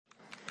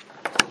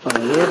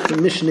We're at the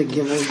Mishnah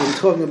Gimel. We've been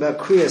talking about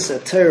Kriyas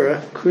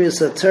HaTorah. Kriyas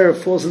HaTorah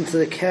falls into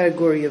the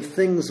category of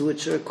things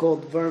which are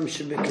called Dvarim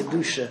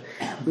Shebekadusha.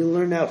 We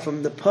learn out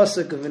from the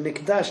pasuk of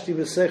V'nikdashti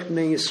b'sech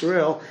bnei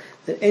Yisrael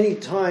that any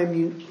time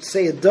you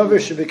say a Davar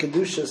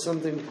Shebekadusha,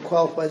 something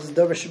qualifies as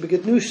Davar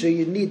Shebekadusha,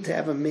 you need to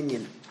have a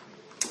minyan.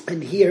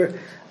 And here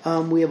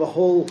we have a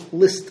whole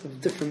list of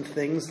different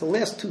things. The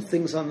last two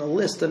things on the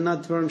list are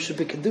not Dvarim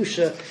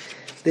Shebekadusha.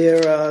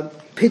 They're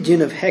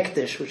pidyon of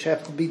hektish, which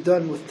have to be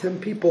done with 10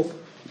 people.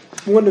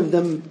 One of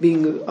them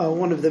being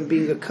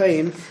a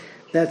kain.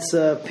 That's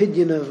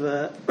pidyon of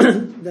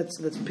that's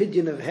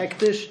pidyon of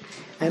hektish,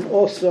 and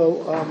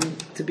also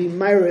to be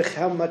myrich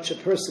how much a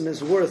person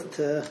is worth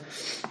to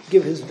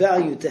give his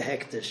value to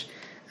hektish.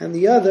 And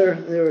the other,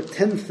 there are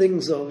 10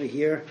 things over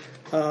here,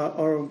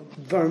 are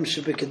dvarim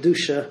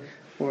shebekadusha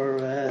or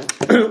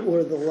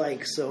the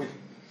like. So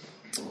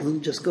we'll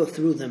just go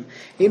through them.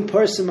 In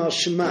Parsim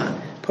al-Shema.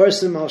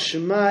 Parsim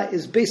al-Shema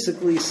is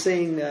basically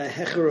saying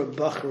Hecher of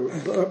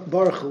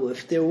Baruch Hu.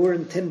 If there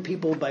weren't 10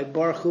 people by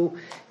Baruch Hu,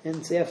 and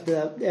it's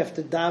after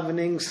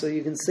davening, so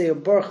you can say a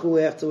Baruch Hu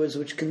afterwards,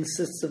 which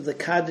consists of the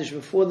Kaddish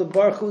before the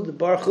Baruch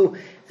Hu,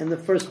 and the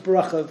first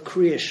bracha of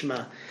Kriya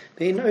Shema.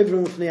 Bein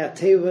Oivrim L'fnei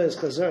HaTeva is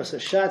Chazaras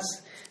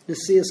HaShatz.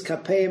 Nesias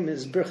Kapeim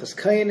is Birchas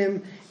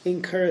Kayanim.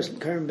 In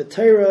Karim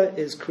B'Torah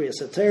is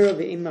Kriyas HaTorah.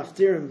 Ve'in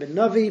Maftirim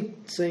B'Navi,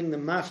 saying the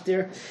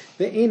Maftir.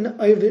 Ve'in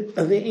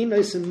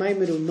Oisim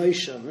Maimedu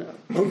Moshe.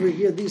 Over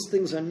here, these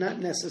things are not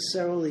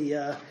necessarily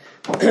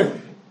Devarim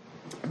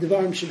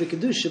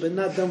Shebekadusha, but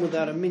not done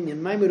without a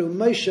minyan. Maimedu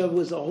Moshe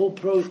was a whole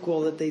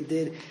protocol that they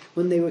did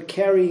when they were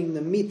carrying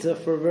the Mita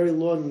for a very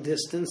long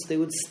distance. They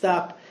would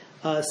stop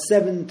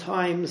 7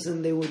 times,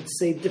 and they would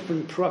say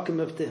different prakim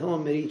of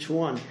Tehillim at each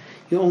one.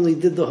 You only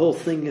did the whole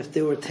thing if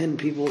there were 10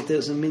 people, if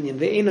there's a minyan.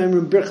 Ve'ein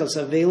oimrim birchas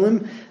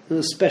avelim,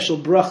 there's a special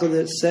bracha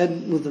that's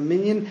said with the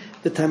minyan.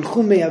 The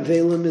tanchume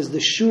avelim is the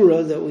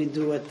shura that we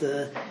do at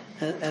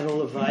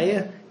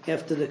Olavaya,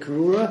 after the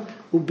karura.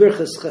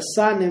 Ubirchas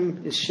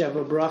chasanim is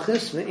sheva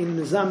brachas. Ve'ein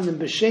mezamnim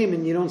b'shem,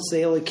 and you don't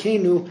say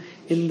elikenu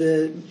in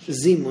the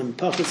zimun,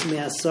 pachas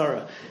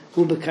me'asara.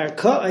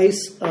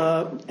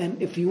 Ubekarka'is,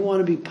 and if you want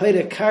to be paid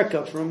a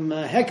karka from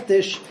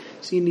hektish,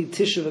 so you need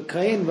tisha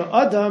v'kayin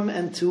v'adam,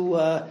 and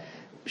to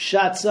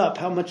shots up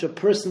how much a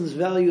person's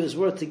value is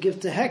worth to give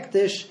to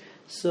hektish.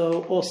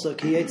 So also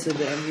kiyetze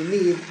b'hem, you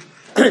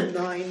need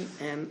 9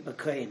 and a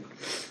kain.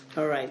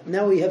 All right,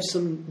 now we have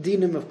some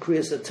dinim of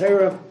Kriyas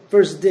HaTorah.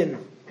 First din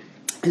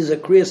is a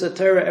Kriyas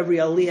HaTorah. Every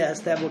aliyah has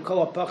to have a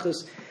kol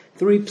hapachas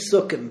 3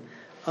 psukim.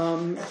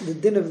 The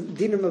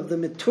dinim of the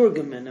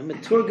Meturgaman. A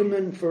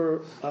Meturgaman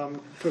for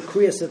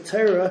Kriyas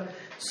HaTorah.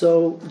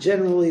 So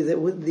generally,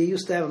 they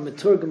used to have a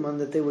Meturgaman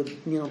that they would,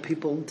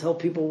 tell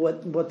people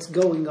what's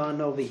going on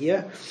over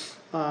here.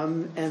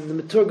 And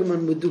the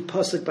Meturgaman would do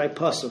pasuk by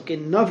pasuk.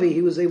 In Navi,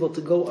 he was able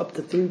to go up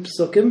to 3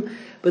 psukim,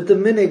 but the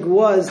minig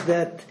was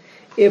that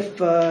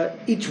if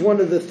each one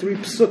of the 3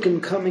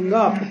 psukim coming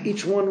up,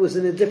 each one was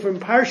in a different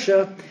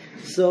parsha,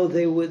 so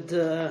they would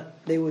do a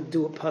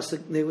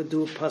pasuk. They would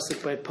do a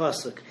pasuk by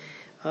pasuk.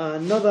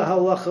 Another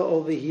halacha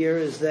over here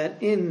is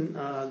that in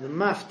the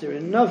maftir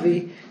in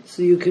Navi,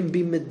 so you can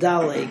be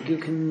medaleg, you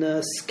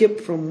can skip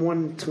from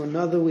one to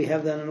another. We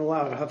have that in a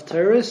lot of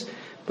haftarahs,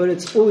 but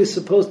it's always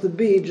supposed to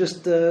be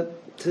just to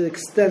the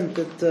extent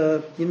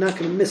that you're not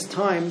going to miss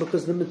time,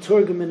 because the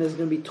meturgaman is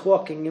going to be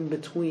talking in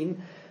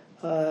between.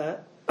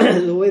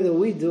 The way that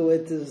we do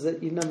it is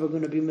that you're never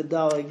going to be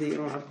medalig,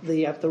 that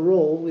you have to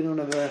roll. We don't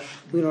have a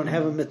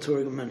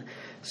meturgaman.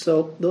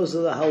 So those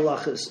are the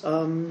halachas.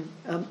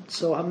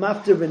 So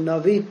hamafter ben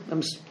Navi.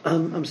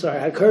 I'm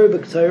sorry. Hakari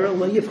b'Torah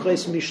lo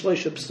yifchais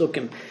mishlosh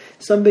psukim.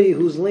 Somebody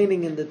who's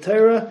leaning in the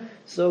Torah,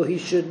 so he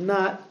should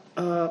not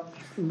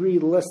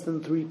read less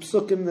than 3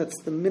 psukim.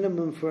 That's the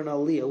minimum for an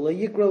aliyah. Lo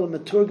yikra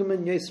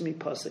l'meturgaman yosmi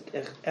pasuk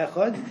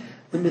echad.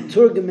 The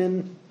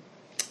meturgaman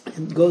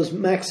goes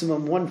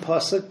maximum 1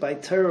 pasuk. By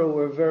Torah,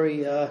 we're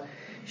very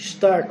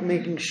stark,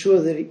 making sure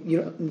that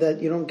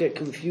you don't get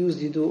confused.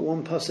 You do it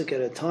 1 pasuk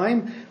at a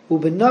time.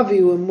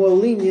 Ubenavi, we're more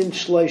lenient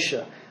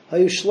shloisha.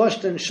 Hayu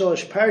shloshta and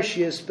sholosh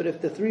parshias. But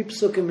if the 3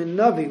 psukim in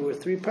Navi were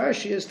 3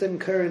 parshias, then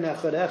karin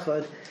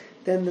echad,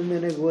 then the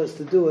minig was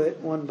to do it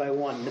 1 by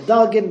 1.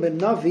 Medalgin ben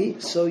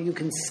Navi, so you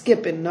can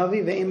skip in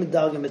Navi. Ve'im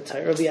medalgin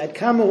b'Torah. V'ad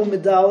kamahu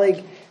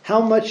medalig. How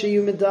much are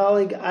you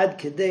medalig? Ad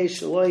kadei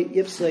shaloi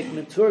yipsek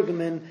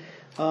meturgamin.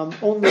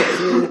 Only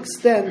to the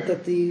extent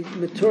that the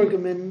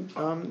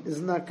meturgamin is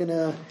not going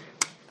to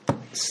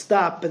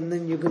stop, and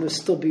then you're going to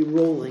still be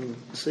rolling.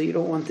 So you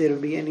don't want there to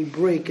be any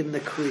break in the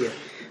kriya.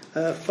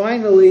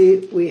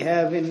 Finally, we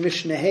have in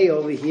Mishnah Hay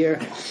over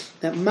here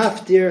that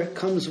maftir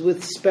comes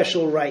with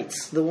special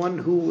rights. The one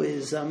who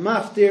is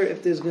maftir,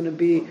 if there's going to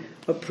be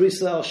a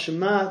prisa al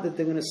shema, that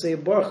they're going to say a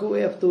baruch hu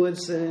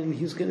afterwards, and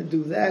he's going to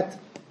do that,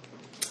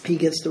 he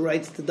gets the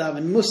rights to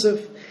daven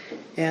musaf.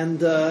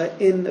 And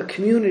in a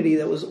community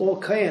that was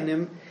all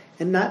kayanim,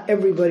 and not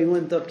everybody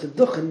went up to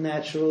duchen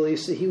naturally,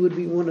 so he would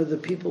be one of the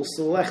people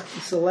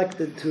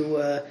selected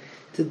to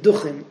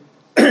duchen.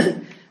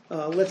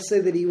 let's say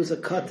that he was a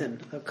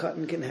katan. A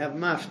katan can have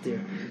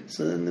maftir.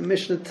 So then the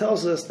Mishnah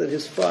tells us that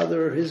his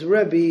father or his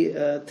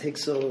Rebbe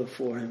takes over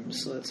for him.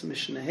 So that's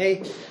Mishnah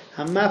Hey.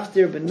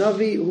 Hamaftir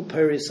benavi hu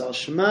peris al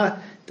shema.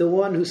 The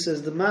one who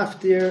says the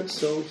maftir,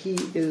 so he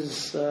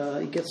is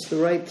he gets the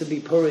right to be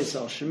peris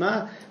al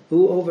shema.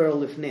 Hu over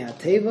lifnei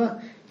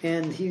hateva,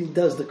 and he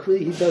does the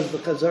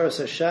chazaras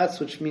hashatz,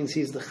 which means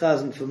he's the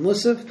chazan for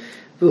musaf.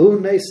 V'hu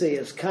neisei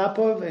es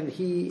kapov, and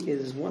he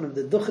is one of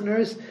the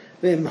duchners.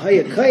 V'im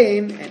haya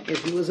kayin, and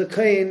if he was a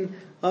kayin,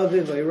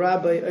 aviv a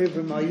rabbi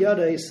over mal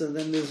yadai, so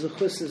then the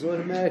zechus is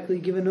automatically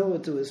given over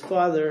to his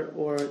father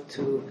or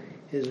to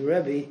his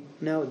rebbe.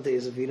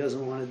 Nowadays, if he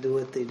doesn't want to do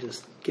it, they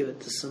just give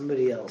it to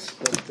somebody else.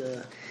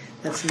 But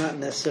that's not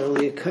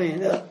necessarily a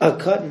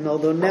katan.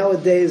 Although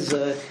nowadays,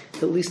 at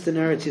least in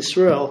Eretz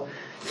Yisrael,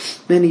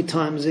 many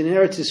times in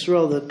Eretz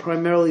Yisrael, that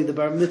primarily the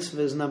bar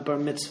mitzvah is not bar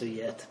mitzvah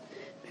yet.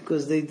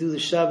 Because they do the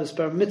Shabbos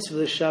bar mitzvah,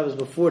 the Shabbos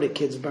before the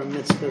kid's bar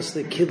mitzvah,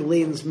 so the kid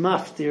leans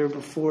maftir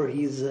before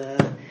he's a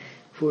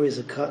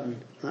katan.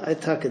 I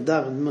talk a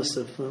daven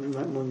musaf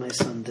when my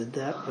son did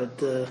that,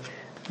 but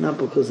not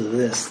because of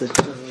this.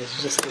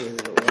 It's just the way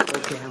that it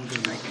works. Okay, I'm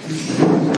good night.